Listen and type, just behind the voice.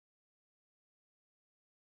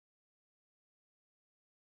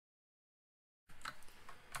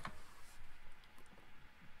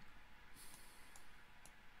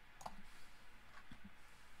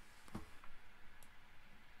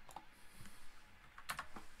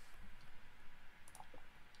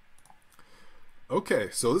Okay,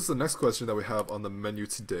 so this is the next question that we have on the menu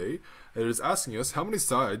today. It is asking us, how many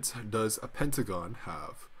sides does a pentagon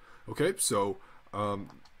have? Okay, so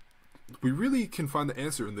we really can find the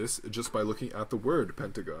answer in this just by looking at the word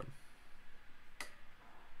pentagon.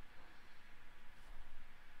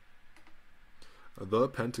 The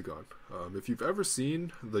Pentagon. If you've ever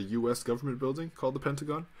seen the U.S. government building called the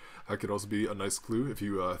Pentagon, that could also be a nice clue if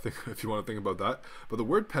you if you want to think about that. But the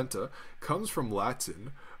word penta comes from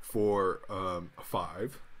Latin for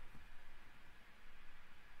 5.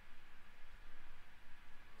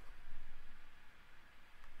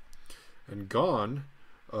 And gon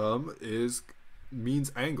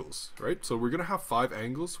means angles, right? So we're gonna have 5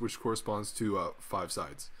 angles, which corresponds to 5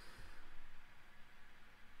 sides.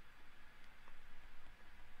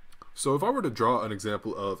 So if I were to draw an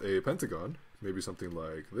example of a pentagon, maybe something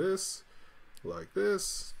like this, like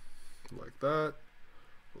this, like that,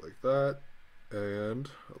 and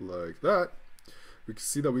like that, we can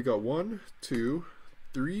see that we got 1, 2,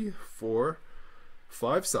 3, 4,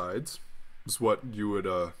 5 sides. This is what you would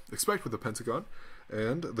expect with a pentagon.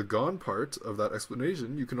 And the gon part of that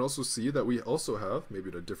explanation, you can also see that we also have, maybe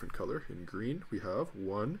in a different color, in green, we have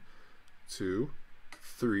 1, 2,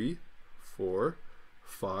 3, 4,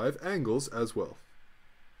 5 angles as well.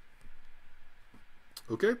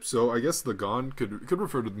 Okay, so I guess the gon could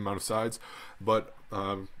refer to the amount of sides, but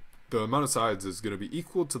the amount of sides is going to be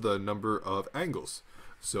equal to the number of angles.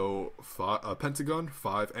 So a pentagon,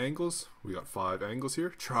 5 angles. We got 5 angles here.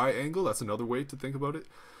 Triangle, that's another way to think about it.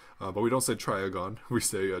 But we don't say triagon, we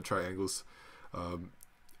say triangles.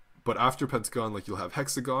 But after pentagon, like you'll have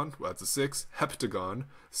hexagon, that's a 6, heptagon,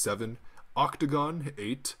 7, octagon,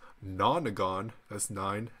 8, nonagon, that's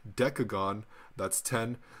 9, decagon, that's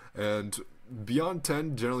 10, and beyond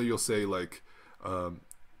 10, generally you'll say like,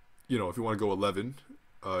 you know, if you want to go 11,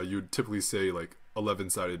 you'd typically say like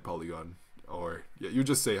 11-sided polygon, or yeah, you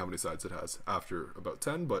just say how many sides it has after about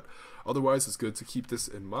 10, but otherwise it's good to keep this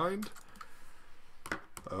in mind.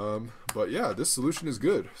 But yeah, this solution is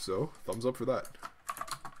good, so thumbs up for that.